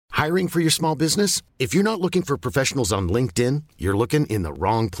Hiring for your small business? If you're not looking for professionals on LinkedIn, you're looking in the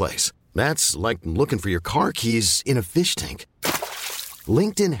wrong place. That's like looking for your car keys in a fish tank.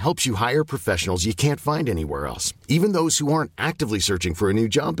 LinkedIn helps you hire professionals you can't find anywhere else, even those who aren't actively searching for a new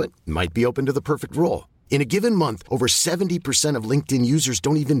job but might be open to the perfect role. In a given month, over 70% of LinkedIn users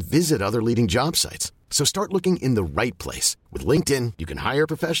don't even visit other leading job sites. So start looking in the right place. With LinkedIn, you can hire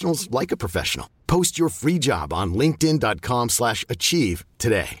professionals like a professional. Post your free job on linkedin.com/achieve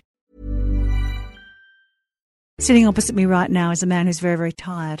today. Sitting opposite me right now is a man who's very, very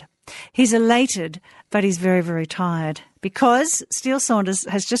tired. He's elated, but he's very, very tired because Steele Saunders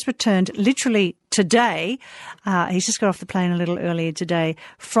has just returned literally today. He's just got off the plane a little earlier today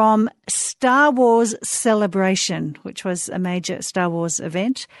from Star Wars Celebration, which was a major Star Wars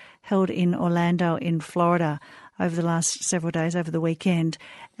event held in Orlando in Florida over the last several days, over the weekend.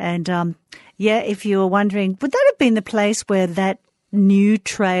 And if you were wondering, would that have been the place where that new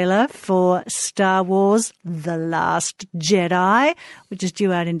trailer for Star Wars The Last Jedi, which is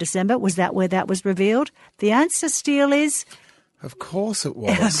due out in December, was that where that was revealed? The answer, Steele, is... Of course it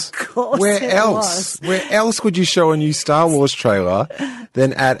was. Of course Where it else? was. Where else would you show a new Star Wars trailer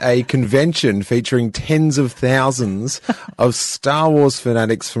than at a convention featuring tens of thousands of Star Wars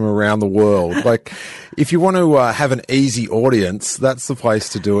fanatics from around the world? Like, if you want to have an easy audience, that's the place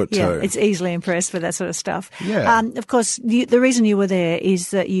to do it too. Yeah, it's easily impressed with that sort of stuff. Yeah. Of course, the reason you were there is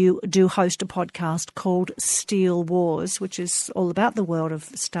that you do host a podcast called Steele Wars, which is all about the world of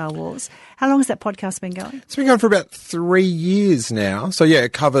Star Wars. How long has that podcast been going? It's been going for about 3 years now. So yeah,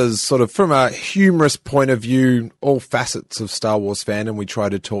 it covers sort of from a humorous point of view, all facets of Star Wars fandom. We try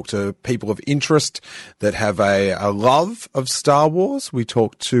to talk to people of interest that have a love of Star Wars. We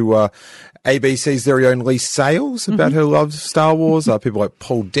talk to ABC's very own Lee Sales about her love of Star Wars. People like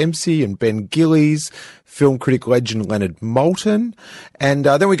Paul Dempsey and Ben Gillies, film critic legend Leonard Moulton. And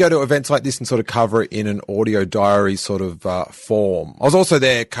then we go to events like this and sort of cover it in an audio diary sort of form. I was also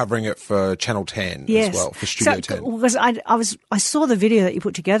there covering it for Channel 10 as well, for Studio 10. Because I saw the video that you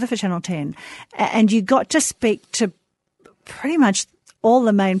put together for Channel 10 and you got to speak to pretty much all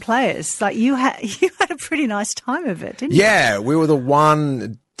the main players. Like you had a pretty nice time of it, didn't you? Yeah, we were the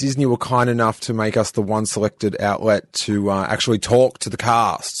one... Disney were kind enough to make us the one selected outlet to actually talk to the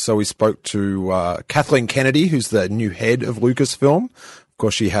cast. So we spoke to Kathleen Kennedy, who's the new head of Lucasfilm. Of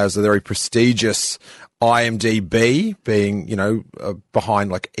course, she has a very prestigious IMDb, being,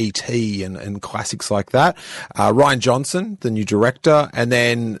 behind like E.T. and classics like that. Rian Johnson, the new director, and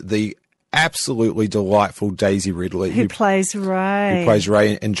then the absolutely delightful Daisy Ridley, who plays Rey. Who plays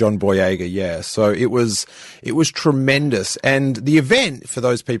Rey, and John Boyega, yeah. So it was tremendous. And the event, for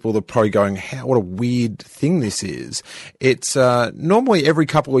those people that are probably going, what a weird thing this is. It's normally every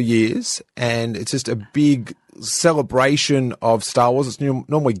couple of years, and it's just a big celebration of Star Wars. It's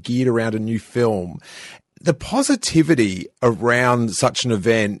normally geared around a new film. The positivity around such an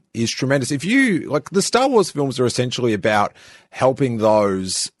event is tremendous. The Star Wars films are essentially about helping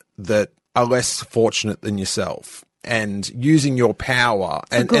those that are less fortunate than yourself and using your power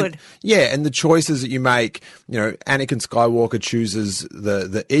and the choices that you make. Anakin Skywalker chooses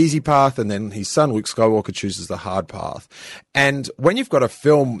the easy path, and then his son Luke Skywalker chooses the hard path. And when you've got a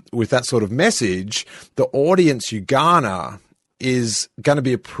film with that sort of message, the audience you garner is going to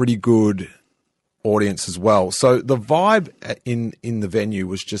be a pretty good audience as well. So the vibe in the venue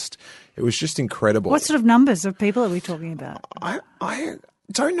was just incredible. What sort of numbers of people are we talking about? I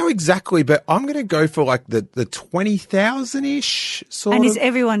don't know exactly, but I'm going to go for like the 20,000-ish sort of. And is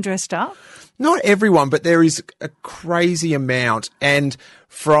everyone dressed up? Not everyone, but there is a crazy amount. And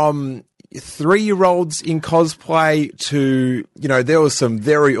from 3-year-olds in cosplay to, there was some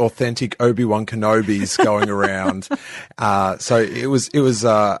very authentic Obi-Wan Kenobis going around. So it was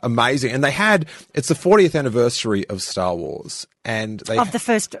amazing. And it's the 40th anniversary of Star Wars. And the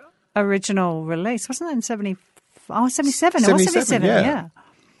first original release. Wasn't that in 77? It was 77, yeah.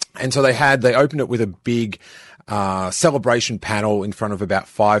 And so they opened it with a big celebration panel in front of about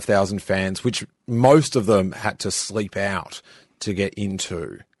 5,000 fans, which most of them had to sleep out to get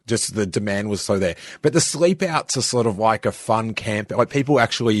into. Just the demand was so there. But the sleep outs are sort of like a fun camp. Like people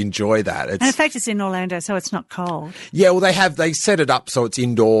actually enjoy that. And in fact, it's in Orlando, so it's not cold. Yeah, well, they set it up so it's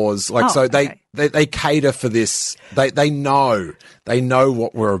indoors. They cater for this. They know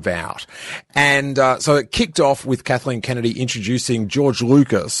what we're about. And so it kicked off with Kathleen Kennedy introducing George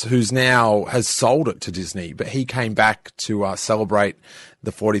Lucas, who's now has sold it to Disney, but he came back to celebrate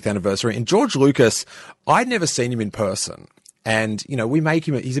the 40th anniversary. And George Lucas, I'd never seen him in person. And, we make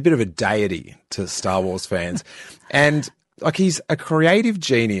him, he's a bit of a deity to Star Wars fans. And like, he's a creative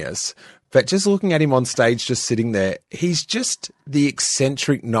genius, But just looking at him on stage, just sitting there, he's just the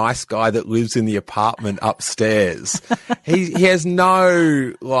eccentric, nice guy that lives in the apartment upstairs. He has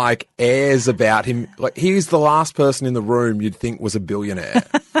no, like, airs about him. Like, he's the last person in the room you'd think was a billionaire,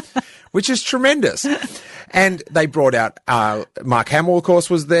 which is tremendous. And they brought out, Mark Hamill, of course,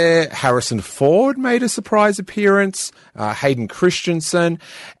 was there. Harrison Ford made a surprise appearance. Hayden Christensen.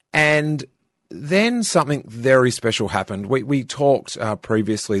 And then something very special happened. We talked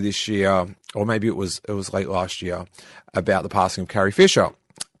previously this year, or maybe it was late last year, about the passing of Carrie Fisher.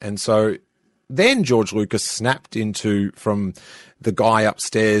 And so then George Lucas snapped into from the guy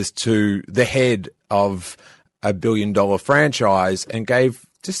upstairs to the head of a billion-dollar franchise and gave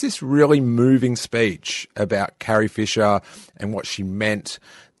just this really moving speech about Carrie Fisher and what she meant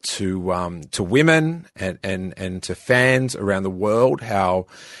to women and to fans around the world, how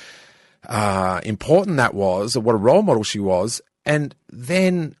important that was, or what a role model she was. And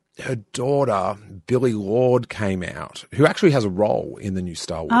then her daughter, Billie Lourd, came out, who actually has a role in the new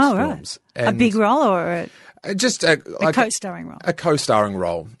Star Wars films. Right. A big role or just a co-starring role? A co-starring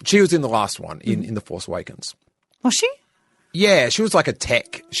role. She was in the last one, in The Force Awakens. Was she? Yeah, she was like a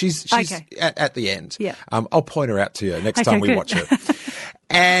tech. She's okay. at the end. Yeah. I'll point her out to you next time we watch it.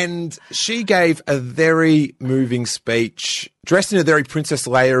 And she gave a very moving speech, dressed in a very Princess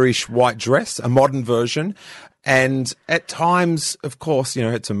Leia-ish white dress, a modern version. And at times, of course,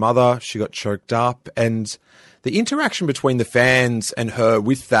 it's her mother. She got choked up. And the interaction between the fans and her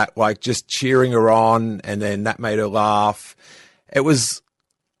with that, like just cheering her on, and then that made her laugh. It was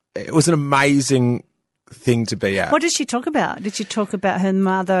an amazing thing to be at. What did she talk about? Did she talk about her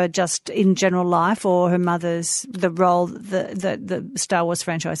mother just in general life, or her mother's, the role the Star Wars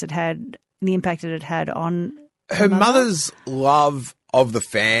franchise had, the impact it had on her mother's love of the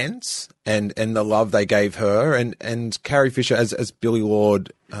fans and the love they gave her, and Carrie Fisher, as Billie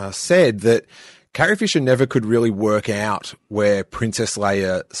Lourd said, that Carrie Fisher never could really work out where Princess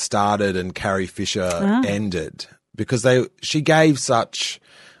Leia started and Carrie Fisher ended, because she gave such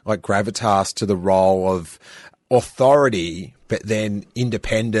like gravitas to the role of authority, but then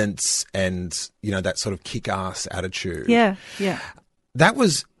independence and, that sort of kick-ass attitude. Yeah, yeah. That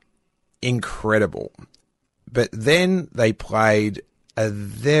was incredible. But then they played a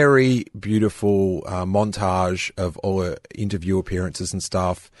very beautiful montage of all her interview appearances and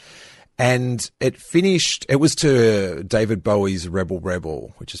stuff. And it was to David Bowie's Rebel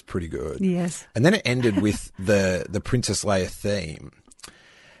Rebel, which is pretty good. Yes. And then it ended with the Princess Leia theme.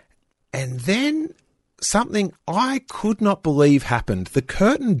 And then something I could not believe happened. The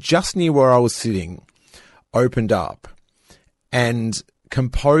curtain just near where I was sitting opened up, and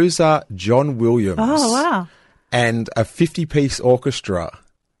composer John Williams and a 50-piece orchestra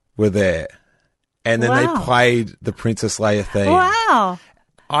were there. And then they played the Princess Leia theme. Wow.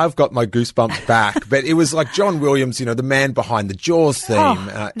 I've got my goosebumps back. But it was like John Williams, the man behind the Jaws theme,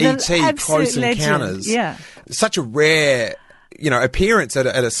 E.T., Close Encounters. Yeah. Such a rare appearance at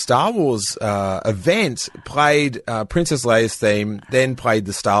a Star Wars event, played Princess Leia's theme, then played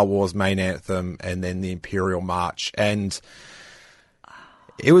the Star Wars main anthem, and then the Imperial March. And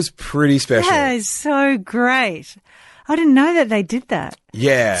it was pretty special. That is so great. I didn't know that they did that.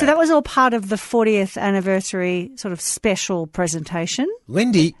 Yeah. So that was all part of the 40th anniversary sort of special presentation?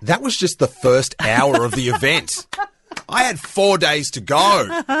 Lindy, that was just the first hour of the event. I had 4 days to go.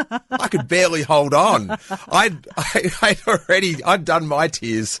 I could barely hold on. I'd done my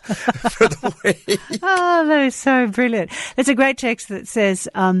tears for the week. Oh, that is so brilliant. There's a great text that says,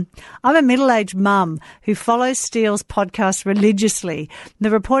 I'm a middle-aged mum who follows Steele's podcast religiously.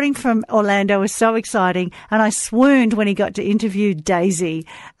 The reporting from Orlando was so exciting, and I swooned when he got to interview Daisy.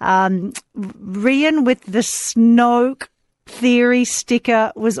 Rian with the Snoke theory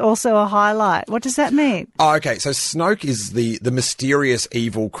sticker was also a highlight. What does that mean? Oh, okay. So Snoke is the mysterious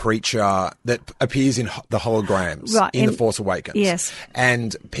evil creature that appears in the holograms in The Force Awakens. Yes.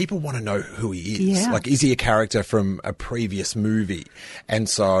 And people want to know who he is. Yeah. Like, is he a character from a previous movie? And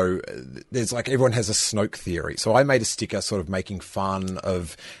so there's everyone has a Snoke theory. So I made a sticker sort of making fun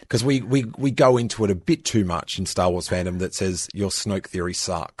of, because we go into it a bit too much in Star Wars fandom, that says your Snoke theory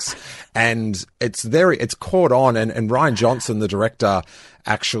sucks. And it's caught on, and Rian Johnson, the director,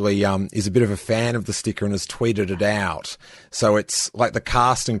 actually is a bit of a fan of the sticker and has tweeted it out. So it's like the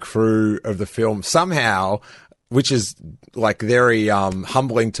cast and crew of the film somehow which is like very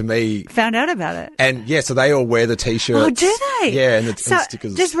humbling to me. Found out about it. And yeah, so they all wear the T-shirts. Oh, do they? Yeah, and the So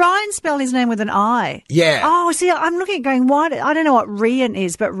stickers. does Ryan spell his name with an I? Yeah. Oh, see, I'm looking at going, why? I don't know what Ryan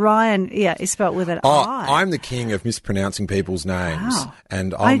is, but Ryan, is spelled with an I. I'm the king of mispronouncing people's names. Wow.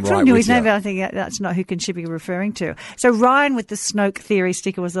 And I I'm right knew with his name, you. but I think that's not who can she be referring to. So Ryan with the Snoke Theory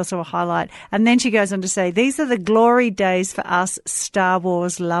sticker was also a highlight. And then she goes on to say, these are the glory days for us Star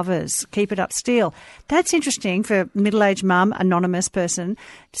Wars lovers. Keep it up, Steele. That's interesting for middle-aged mum, anonymous person,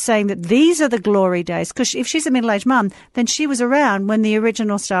 saying that these are the glory days. Because if she's a middle-aged mum, then she was around when the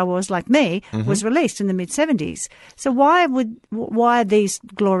original Star Wars, like me, was released in the mid-70s. So why are these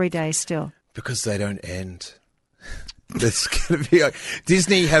glory days still? Because they don't end. There's going to be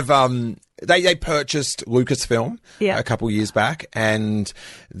Disney have they purchased Lucasfilm a couple of years back, and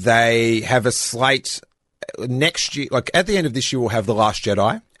they have a slate next year. Like at the end of this year, we'll have The Last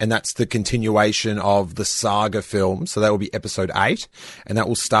Jedi, and that's the continuation of the saga film. So that will be Episode 8, and that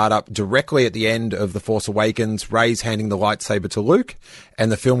will start up directly at the end of The Force Awakens. Rey's handing the lightsaber to Luke,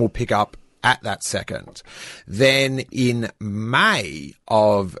 and the film will pick up at that second. Then in May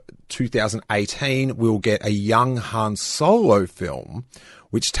of 2018, we'll get a young Han Solo film,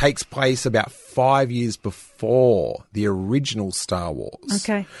 which takes place about 5 years before the original Star Wars.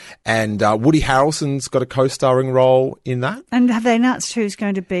 Okay. And Woody Harrelson's got a co-starring role in that. And have they announced who's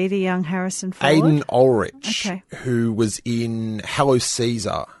going to be the young Harrison Ford? Aidan Ulrich, Okay. who was in Hello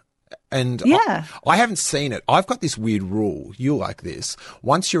Caesar. And Yeah. I haven't seen it. I've got this weird rule. You like this.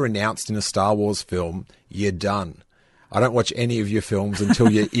 Once you're announced in a Star Wars film, you're done. I don't watch any of your films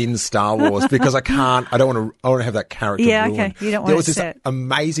until you're in Star Wars because I don't want to have that character. Yeah, ruined. okay. You don't want There was to this set.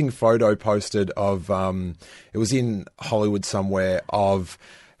 amazing photo posted of, it was in Hollywood somewhere, of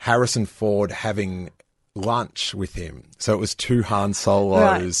Harrison Ford having lunch with him. So it was two Han Solos.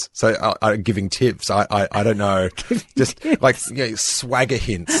 Right. So giving tips. I don't know. Just like swagger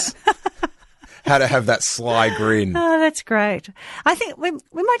hints. How to have that sly grin. Oh, that's great. I think we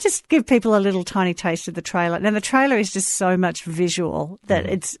might just give people a little tiny taste of the trailer. Now, the trailer is just so much visual that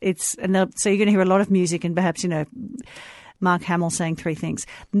so you're going to hear a lot of music and perhaps, Mark Hamill saying three things.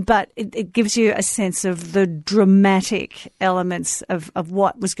 But it gives you a sense of the dramatic elements of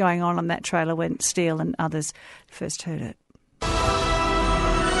what was going on that trailer when Steele and others first heard it.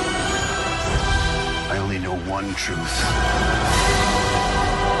 I only know one truth.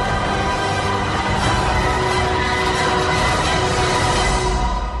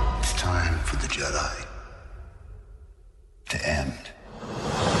 It's time for the Jedi to end.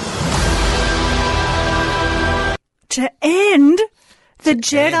 To end? The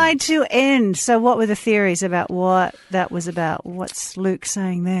Jedi to end. So what were the theories about what that was about? What's Luke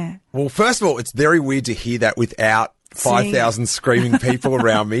saying there? Well, first of all, it's very weird to hear that without 5,000 screaming people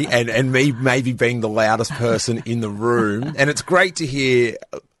around me and me maybe being the loudest person in the room. And it's great to hear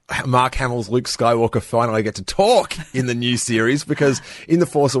Mark Hamill's Luke Skywalker finally get to talk in the new series, because in The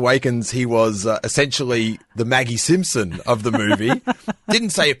Force Awakens, he was essentially the Maggie Simpson of the movie. Didn't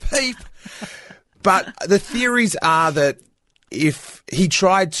say a peep. But the theories are that if he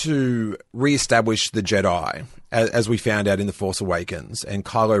tried to reestablish the Jedi, as we found out in The Force Awakens, and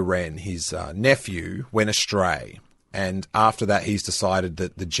Kylo Ren, his nephew, went astray. And after that, he's decided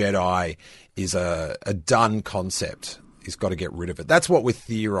that the Jedi is a done concept. He's got to get rid of it. That's what we're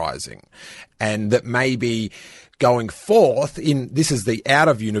theorizing. And that maybe going forth this is the out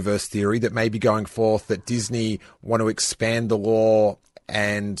of universe theory, that maybe going forth that Disney want to expand the lore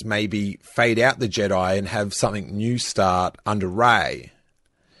and maybe fade out the Jedi and have something new start under Rey.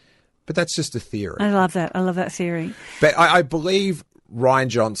 But that's just a theory. I love that. I love that theory. But I believe Rian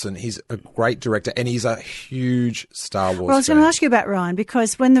Johnson, he's a great director and he's a huge Star Wars Well, I was fan. going to ask you about Ryan,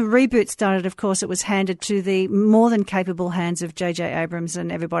 because when the reboot started, of course, it was handed to the more than capable hands of J.J. Abrams, and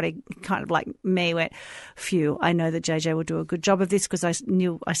everybody kind of like me went, phew, I know that J.J. will do a good job of this because I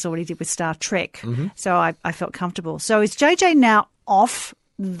saw what he did with Star Trek. Mm-hmm. So I felt comfortable. So is J.J. now off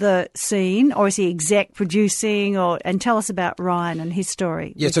the scene, or is he exec producing? And tell us about Ryan and his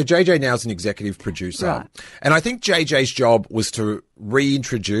story. Yeah, so JJ now is an executive producer. Right. And I think JJ's job was to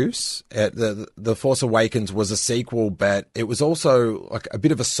reintroduce The Force Awakens was a sequel, but it was also like a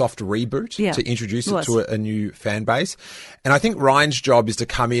bit of a soft reboot to introduce it to a new fan base. And I think Ryan's job is to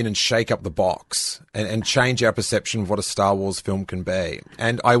come in and shake up the box and change our perception of what a Star Wars film can be.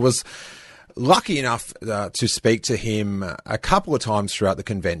 And I was lucky enough to speak to him a couple of times throughout the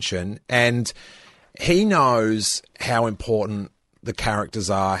convention, and he knows how important the characters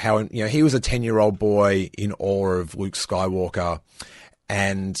are. How he was a 10-year-old boy in awe of Luke Skywalker,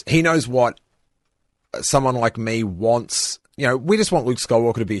 and he knows what someone like me wants. We just want Luke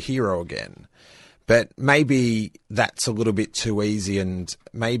Skywalker to be a hero again. But maybe that's a little bit too easy, and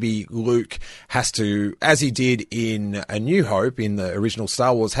maybe Luke has to, as he did in A New Hope, in the original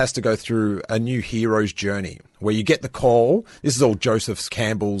Star Wars, has to go through a new hero's journey where you get the call. This is all Joseph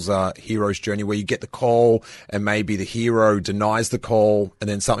Campbell's hero's journey, where you get the call and maybe the hero denies the call and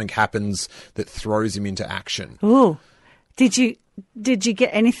then something happens that throws him into action. Ooh. Did you get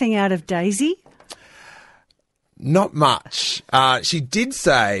anything out of Daisy? Not much. She did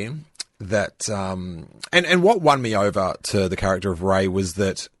say that, and what won me over to the character of Rey was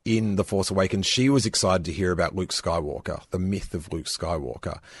that in The Force Awakens, she was excited to hear about Luke Skywalker, the myth of Luke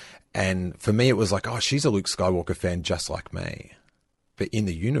Skywalker. And for me, it was like, oh, she's a Luke Skywalker fan just like me, but in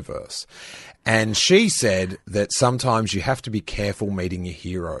the universe. And she said that sometimes you have to be careful meeting your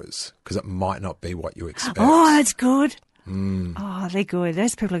heroes because it might not be what you expect. Oh, that's good. Oh, they're good.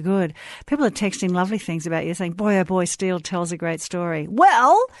 Those people are good. People are texting lovely things about you, saying, boy, oh boy, Steele tells a great story.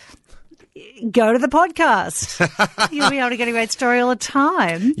 Well, go to the podcast. You'll be able to get a great story all the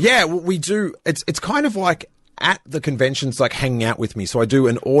time. Yeah, well, we do. It's kind of like at the conventions, like hanging out with me. So I do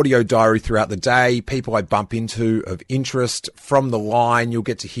an audio diary throughout the day, people I bump into of interest. From the line, you'll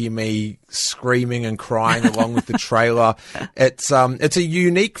get to hear me screaming and crying along with the trailer. It's a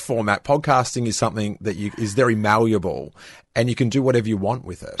unique format. Podcasting is something that is very malleable, and you can do whatever you want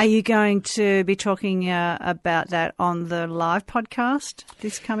with it. Are you going to be talking about that on the live podcast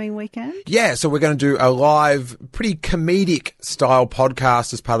this coming weekend? Yeah, so we're going to do a live, pretty comedic style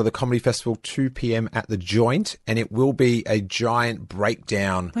podcast as part of the Comedy Festival, 2 p.m. at The Joint, and it will be a giant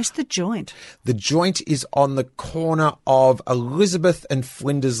breakdown. Where's The Joint? The Joint is on the corner of Elizabeth and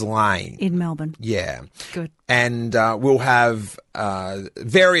Flinders Lane. In Melbourne. Yeah. Good. And we'll have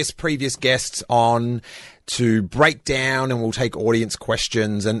various previous guests on to break down, and we'll take audience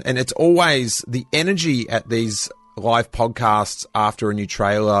questions. And it's always the energy at these live podcasts after a new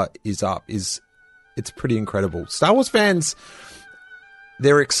trailer is up. It's pretty incredible. Star Wars fans,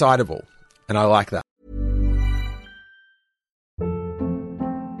 they're excitable, and I like that.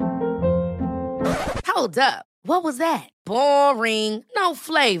 Hold up. What was that? Boring. No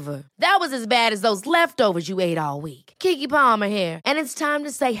flavor. That was as bad as those leftovers you ate all week. Keke Palmer here. And it's time to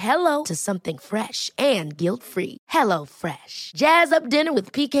say hello to something fresh and guilt-free. HelloFresh. Jazz up dinner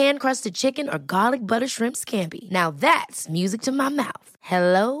with pecan-crusted chicken or garlic butter shrimp scampi. Now that's music to my mouth.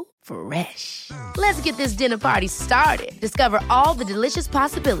 HelloFresh. Let's get this dinner party started. Discover all the delicious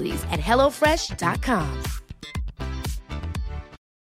possibilities at HelloFresh.com.